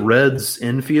look at the Reds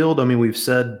infield. I mean, we've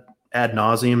said ad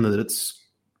nauseum that it's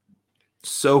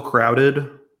so crowded.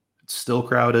 It's still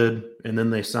crowded. And then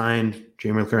they signed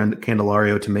Jamie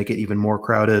Candelario to make it even more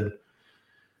crowded.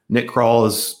 Nick Krall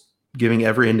is giving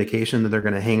every indication that they're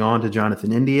going to hang on to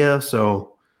Jonathan India.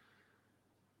 So,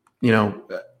 you know,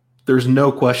 there's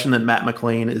no question that Matt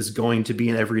McLain is going to be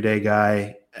an everyday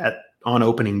guy on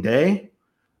opening day.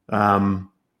 If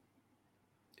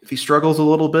he struggles a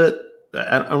little bit,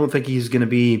 I don't think he's going to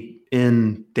be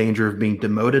in danger of being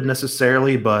demoted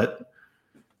necessarily, but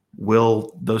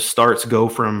will those starts go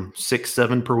from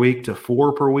 6-7 per week to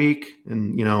 4 per week?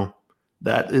 And, you know,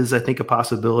 that is, I think, a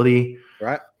possibility.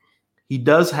 Right. He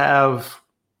does have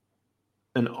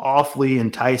an awfully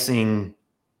enticing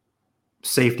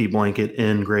safety blanket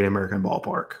in Great American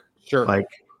Ballpark. Sure. Like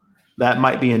that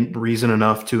might be a reason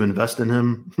enough to invest in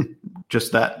him,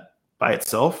 just that by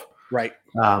itself. Right.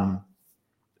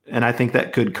 And I think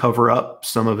that could cover up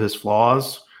some of his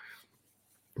flaws.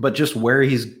 But just where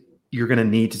you're going to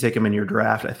need to take him in your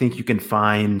draft, I think you can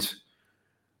find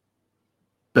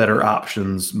better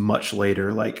options much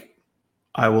later. Like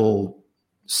I will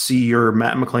see your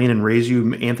Matt McLain and raise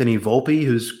you Anthony Volpe,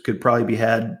 who's could probably be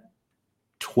had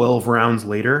 12 rounds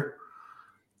later.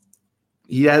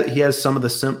 He has some of the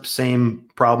same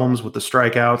problems with the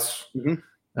strikeouts.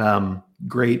 Mm-hmm.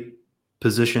 Great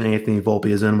position Anthony Volpe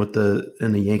is in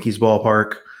in the Yankees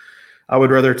ballpark. I would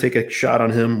rather take a shot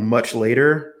on him much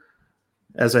later.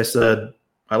 As I said,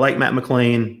 I like Matt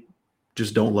McLain,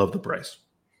 just don't love the price.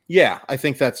 Yeah, I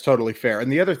think that's totally fair.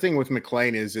 And the other thing with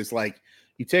McLain is like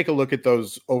you take a look at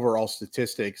those overall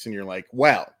statistics and you're like,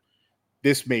 well,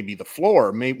 this may be the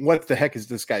floor. What the heck is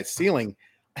this guy's ceiling?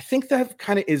 I think that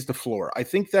kind of is the floor. I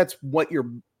think that's what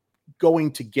you're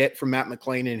going to get from Matt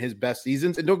McLain in his best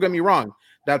seasons. And don't get me wrong,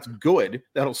 that's good.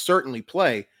 That'll certainly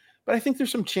play. But I think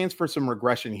there's some chance for some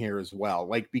regression here as well.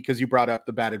 Like, because you brought up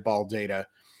the batted ball data,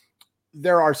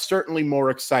 there are certainly more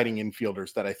exciting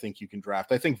infielders that I think you can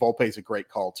draft. I think Volpe is a great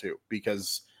call too,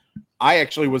 because I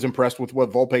actually was impressed with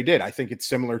what Volpe did. I think it's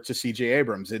similar to CJ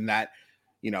Abrams in that,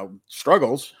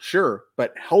 struggles, sure,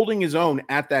 but holding his own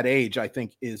at that age, I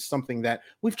think is something that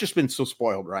we've just been so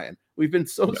spoiled, Ryan. We've been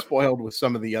so spoiled with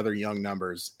some of the other young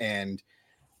numbers. And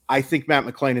I think Matt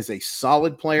McLain is a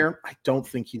solid player. I don't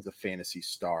think he's a fantasy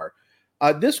star.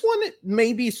 This one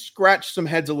maybe scratched some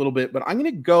heads a little bit, but I'm going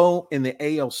to go in the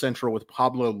AL Central with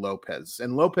Pablo Lopez.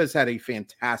 And Lopez had a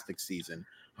fantastic season,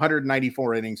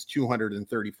 194 innings,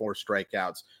 234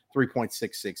 strikeouts,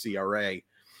 3.66 ERA.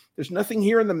 There's nothing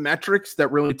here in the metrics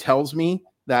that really tells me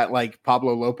that like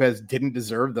Pablo Lopez didn't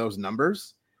deserve those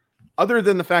numbers, other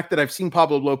than the fact that I've seen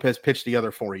Pablo Lopez pitch the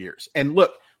other 4 years. And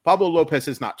look, Pablo Lopez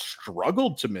has not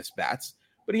struggled to miss bats,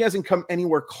 but he hasn't come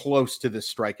anywhere close to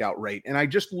this strikeout rate. And I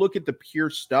just look at the pure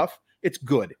stuff. It's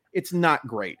good. It's not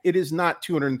great. It is not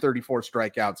 234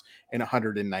 strikeouts and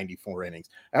 194 innings.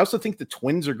 I also think the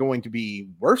Twins are going to be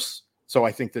worse. So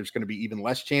I think there's going to be even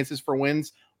less chances for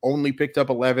wins. Only picked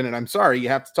up 11. And I'm sorry, you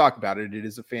have to talk about it. It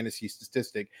is a fantasy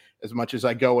statistic. As much as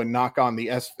I go and knock on the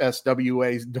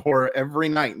SWA's door every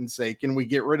night and say, can we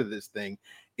get rid of this thing?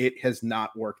 It has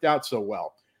not worked out so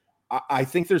well. I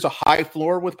think there's a high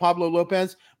floor with Pablo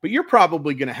Lopez, but you're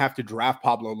probably going to have to draft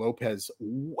Pablo Lopez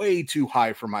way too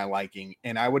high for my liking.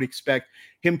 And I would expect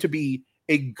him to be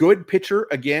a good pitcher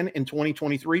again in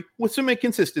 2023 with some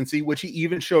inconsistency, which he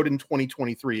even showed in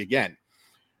 2023 again.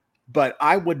 But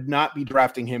I would not be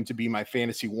drafting him to be my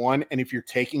fantasy one. And if you're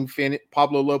taking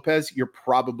Pablo Lopez, you're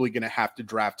probably going to have to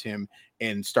draft him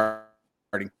in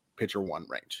starting pitcher one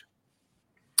range.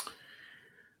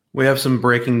 We have some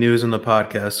breaking news in the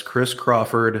podcast. Chris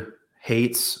Crawford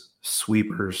hates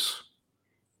sweepers.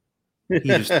 He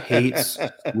just hates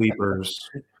sweepers.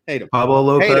 Pablo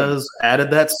Lopez added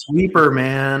that sweeper,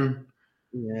 man.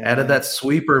 Yeah. Added that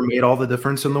sweeper, made all the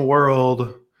difference in the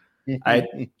world.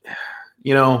 It's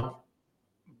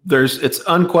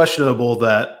unquestionable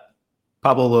that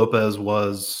Pablo Lopez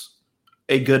was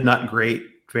a good, not great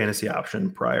fantasy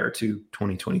option prior to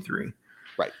 2023.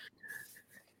 Right.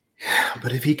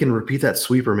 But if he can repeat that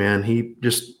sweeper, man, he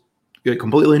just got a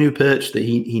completely new pitch that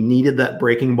he needed that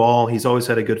breaking ball. He's always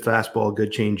had a good fastball,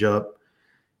 good changeup.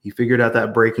 He figured out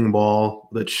that breaking ball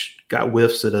that got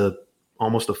whiffs at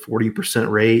almost a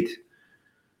 40% rate.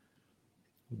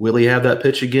 Will he have that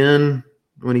pitch again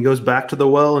when he goes back to the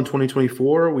well in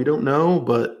 2024? We don't know,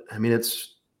 but I mean,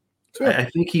 I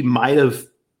think he might have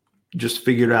just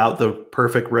figured out the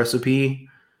perfect recipe.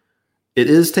 It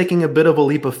is taking a bit of a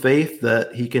leap of faith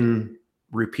that he can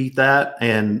repeat that.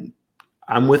 And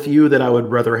I'm with you that I would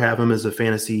rather have him as an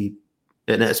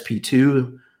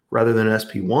SP2 rather than an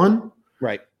SP1.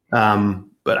 Right.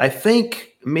 But I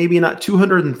think maybe not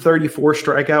 234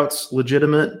 strikeouts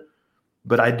legitimate,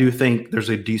 but I do think there's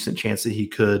a decent chance that he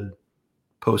could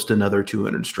post another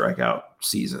 200 strikeout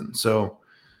season. So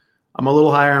I'm a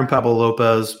little higher on Pablo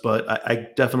Lopez, but I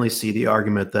definitely see the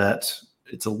argument that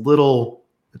it's a little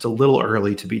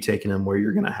early to be taking him where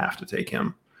you're going to have to take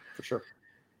him. For sure.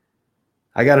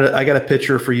 I got a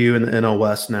pitcher for you in the NL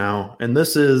West now, and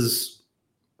this is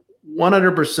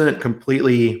 100%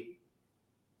 completely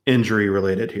injury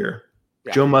related here.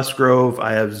 Yeah. Joe Musgrove,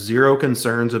 I have zero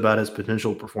concerns about his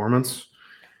potential performance,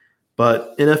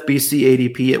 but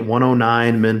NFBC ADP at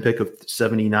 109, min pick of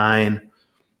 79,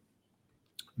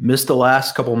 missed the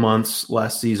last couple months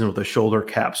last season with a shoulder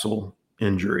capsule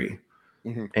injury.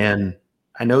 Mm-hmm. And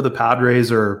I know the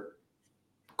Padres are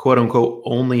quote unquote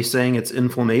only saying it's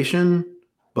inflammation,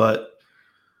 but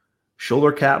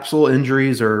shoulder capsule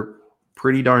injuries are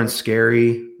pretty darn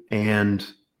scary. And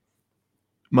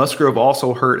Musgrove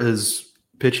also hurt his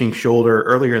pitching shoulder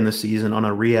earlier in the season on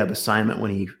a rehab assignment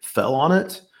when he fell on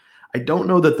it. I don't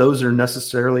know that those are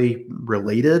necessarily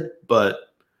related, but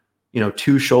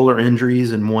 2 shoulder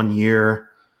injuries in 1 year.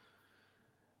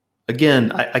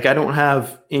 Again, I don't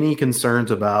have any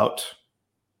concerns about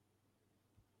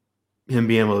him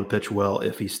being able to pitch well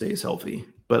if he stays healthy,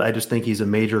 but I just think he's a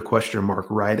major question mark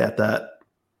right at that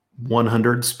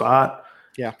 100 spot.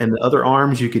 Yeah. And the other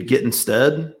arms you could get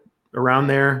instead around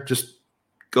there, just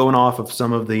going off of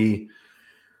some of the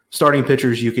starting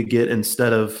pitchers you could get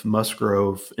instead of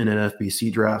Musgrove in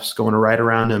NFBC drafts, going right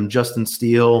around him: Justin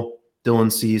Steele, Dylan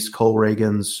Cease, Cole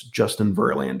Reagans, Justin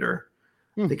Verlander.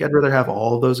 I think I'd rather have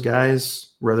all of those guys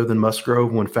rather than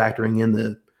Musgrove when factoring in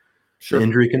the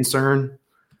injury concern.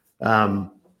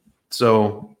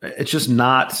 So it's just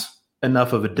not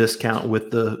enough of a discount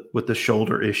with the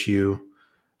shoulder issue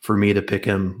for me to pick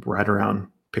him right around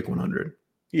pick 100.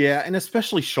 Yeah, and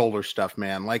especially shoulder stuff,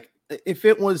 man. Like if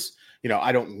it was,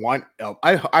 I don't want,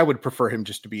 I would prefer him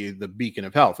just to be the beacon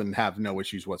of health and have no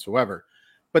issues whatsoever.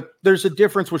 But there's a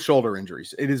difference with shoulder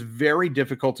injuries. It is very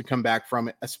difficult to come back from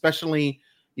it, especially,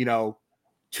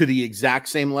 to the exact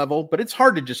same level, but it's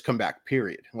hard to just come back,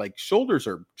 period. Like shoulders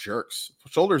are jerks.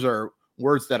 Shoulders are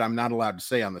words that I'm not allowed to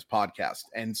say on this podcast.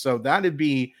 And so that'd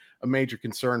be a major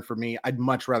concern for me. I'd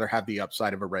much rather have the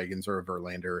upside of a Reagans or a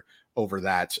Verlander over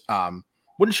that.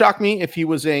 Wouldn't shock me if he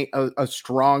was a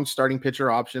strong starting pitcher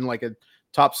option, like a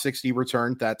top 60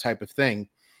 return, that type of thing.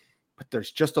 But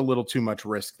there's just a little too much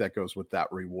risk that goes with that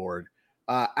reward.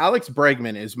 Alex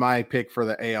Bregman is my pick for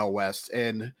the AL West.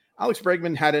 And Alex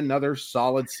Bregman had another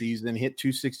solid season, hit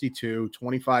 262,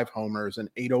 25 homers, and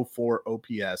 804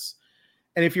 OPS.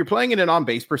 And if you're playing in an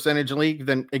on-base percentage league,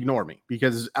 then ignore me,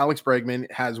 because Alex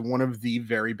Bregman has one of the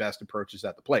very best approaches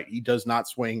at the plate. He does not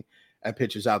swing at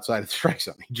pitches outside of the strike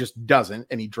zone. He just doesn't,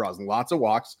 and he draws lots of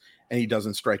walks, and he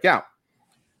doesn't strike out.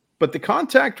 But the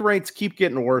contact rates keep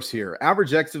getting worse here.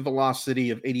 Average exit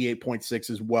velocity of 88.6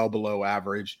 is well below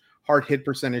average. Hard hit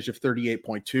percentage of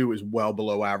 38.2 is well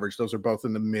below average. Those are both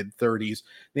in the mid-30s.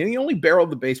 And he only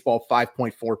barreled the baseball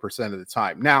 5.4% of the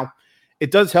time. Now, it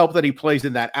does help that he plays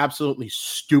in that absolutely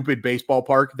stupid baseball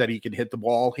park, that he can hit the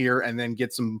ball here and then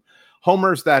get some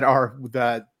homers that are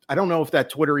that. I don't know if that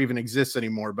Twitter even exists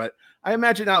anymore, but I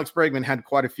imagine Alex Bregman had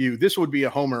quite a few. This would be a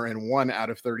homer in 1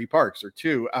 out of 30 parks or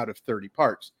 2 out of 30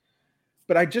 parks.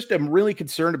 But I just am really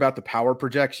concerned about the power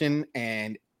projection,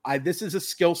 and this is a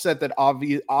skill set that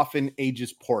often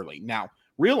ages poorly. Now,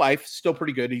 real life, still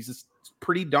pretty good. He's a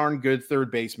pretty darn good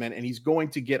third baseman, and he's going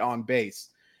to get on base.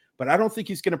 But I don't think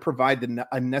he's going to provide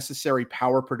a necessary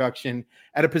power production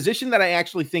at a position that I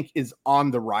actually think is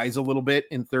on the rise a little bit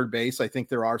in third base. I think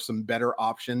there are some better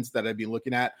options that I'd be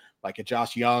looking at, like a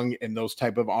Josh Young and those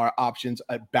type of options.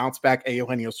 A bounce back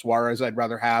Eugenio Suarez I'd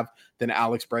rather have than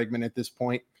Alex Bregman at this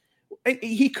point.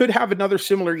 He could have another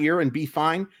similar year and be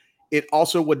fine. It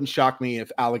also wouldn't shock me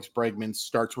if Alex Bregman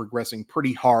starts regressing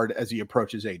pretty hard as he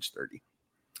approaches age 30.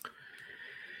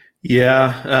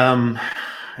 Yeah,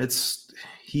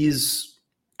 he's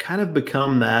kind of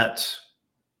become that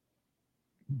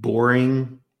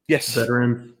boring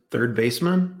veteran third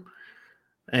baseman,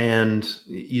 and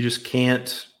you just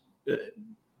can't.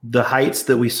 The heights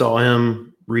that we saw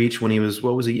him reach when he was,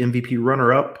 MVP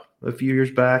runner-up a few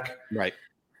years back, right?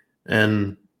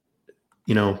 And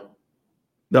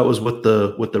that was with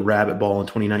the rabbit ball in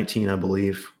 2019, I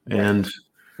believe, and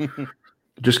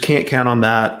just can't count on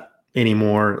that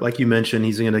anymore. Like you mentioned,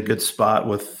 he's in a good spot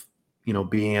with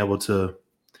being able to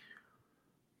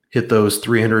hit those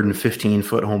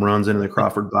 315-foot home runs into the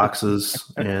Crawford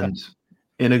boxes and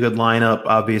in a good lineup,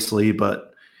 obviously.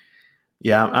 But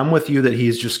yeah, I'm with you that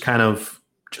he's just kind of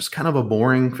a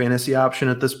boring fantasy option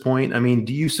at this point. I mean,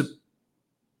 do you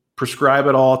prescribe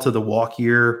it all to the walk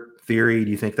year theory?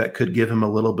 Do you think that could give him a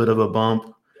little bit of a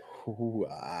bump?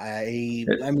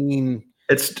 I mean,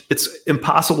 it's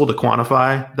impossible to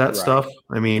quantify that stuff.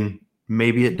 I mean,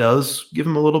 maybe it does give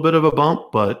him a little bit of a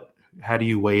bump, but how do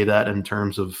you weigh that in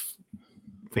terms of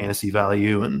fantasy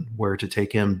value and where to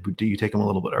take him? Do you take him a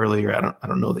little bit earlier? I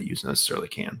don't know that you necessarily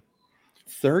can.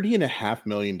 $30.5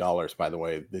 million, by the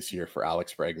way, this year for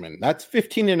Alex Bregman. That's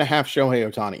 15.5 Shohei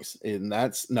Ohtani's, and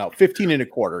that's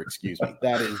 15.25. Excuse me.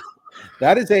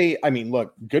 That is I mean,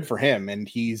 look, good for him, and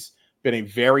he's been a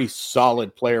very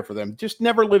solid player for them. Just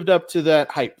never lived up to that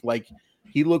hype. Like,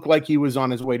 he looked like he was on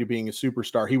his way to being a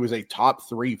superstar. He was a top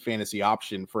 3 fantasy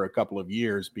option for a couple of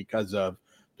years because of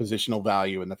positional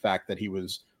value and the fact that he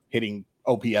was hitting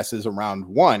OPS is around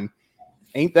 1.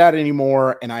 Ain't that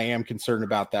anymore, and I am concerned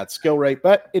about that skill rate,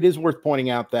 but it is worth pointing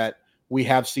out that we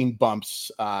have seen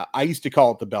bumps. I used to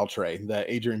call it the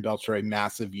Adrian Beltre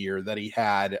massive year that he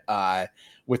had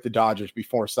with the Dodgers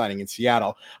before signing in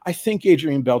Seattle. I think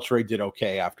Adrian Beltre did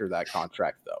okay after that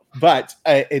contract, though. But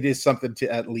it is something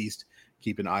to at least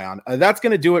keep an eye on. That's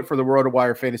going to do it for the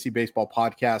RotoWire Fantasy Baseball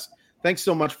Podcast. Thanks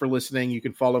so much for listening. You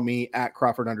can follow me at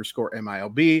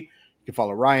Crawford_MILB. You can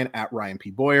follow Ryan at Ryan P.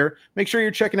 Boyer. Make sure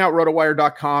you're checking out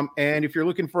rotowire.com. And if you're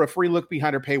looking for a free look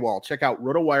behind our paywall, check out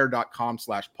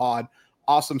rotowire.com/pod.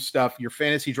 Awesome stuff. Your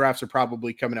fantasy drafts are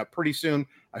probably coming up pretty soon.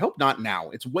 I hope not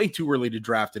now. It's way too early to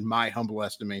draft in my humble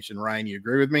estimation. Ryan, you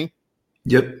agree with me?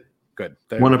 Yep. Good.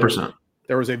 100%.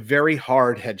 There was a very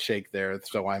hard head shake there.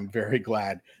 So I'm very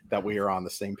glad that we are on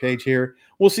the same page here.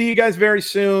 We'll see you guys very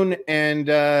soon. And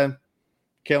Kalen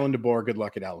DeBoer, good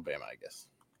luck at Alabama, I guess.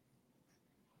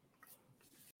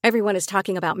 Everyone is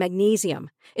talking about magnesium.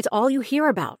 It's all you hear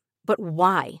about. But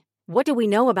why? What do we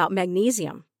know about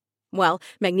magnesium? Well,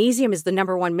 magnesium is the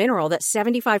number one mineral that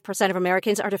 75% of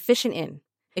Americans are deficient in.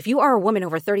 If you are a woman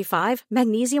over 35,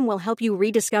 magnesium will help you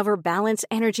rediscover balance,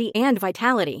 energy, and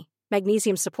vitality.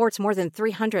 Magnesium supports more than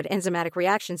 300 enzymatic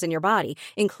reactions in your body,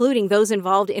 including those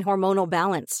involved in hormonal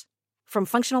balance. From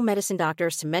functional medicine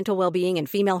doctors to mental well-being and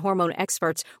female hormone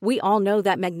experts, we all know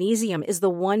that magnesium is the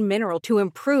one mineral to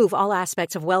improve all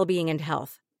aspects of well-being and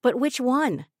health. But which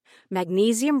one?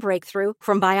 Magnesium Breakthrough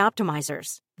from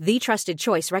Bioptimizers, the trusted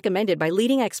choice recommended by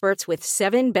leading experts with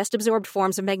 7 best-absorbed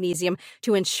forms of magnesium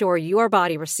to ensure your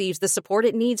body receives the support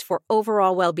it needs for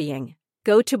overall well-being.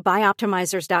 Go to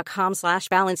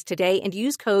bioptimizers.com/balance today and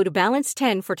use code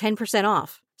BALANCE10 for 10%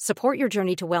 off. Support your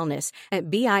journey to wellness at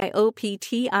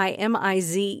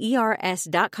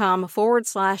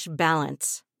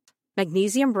bioptimizers.com/balance.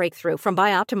 Magnesium Breakthrough from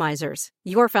Bioptimizers,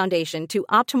 your foundation to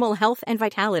optimal health and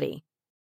vitality.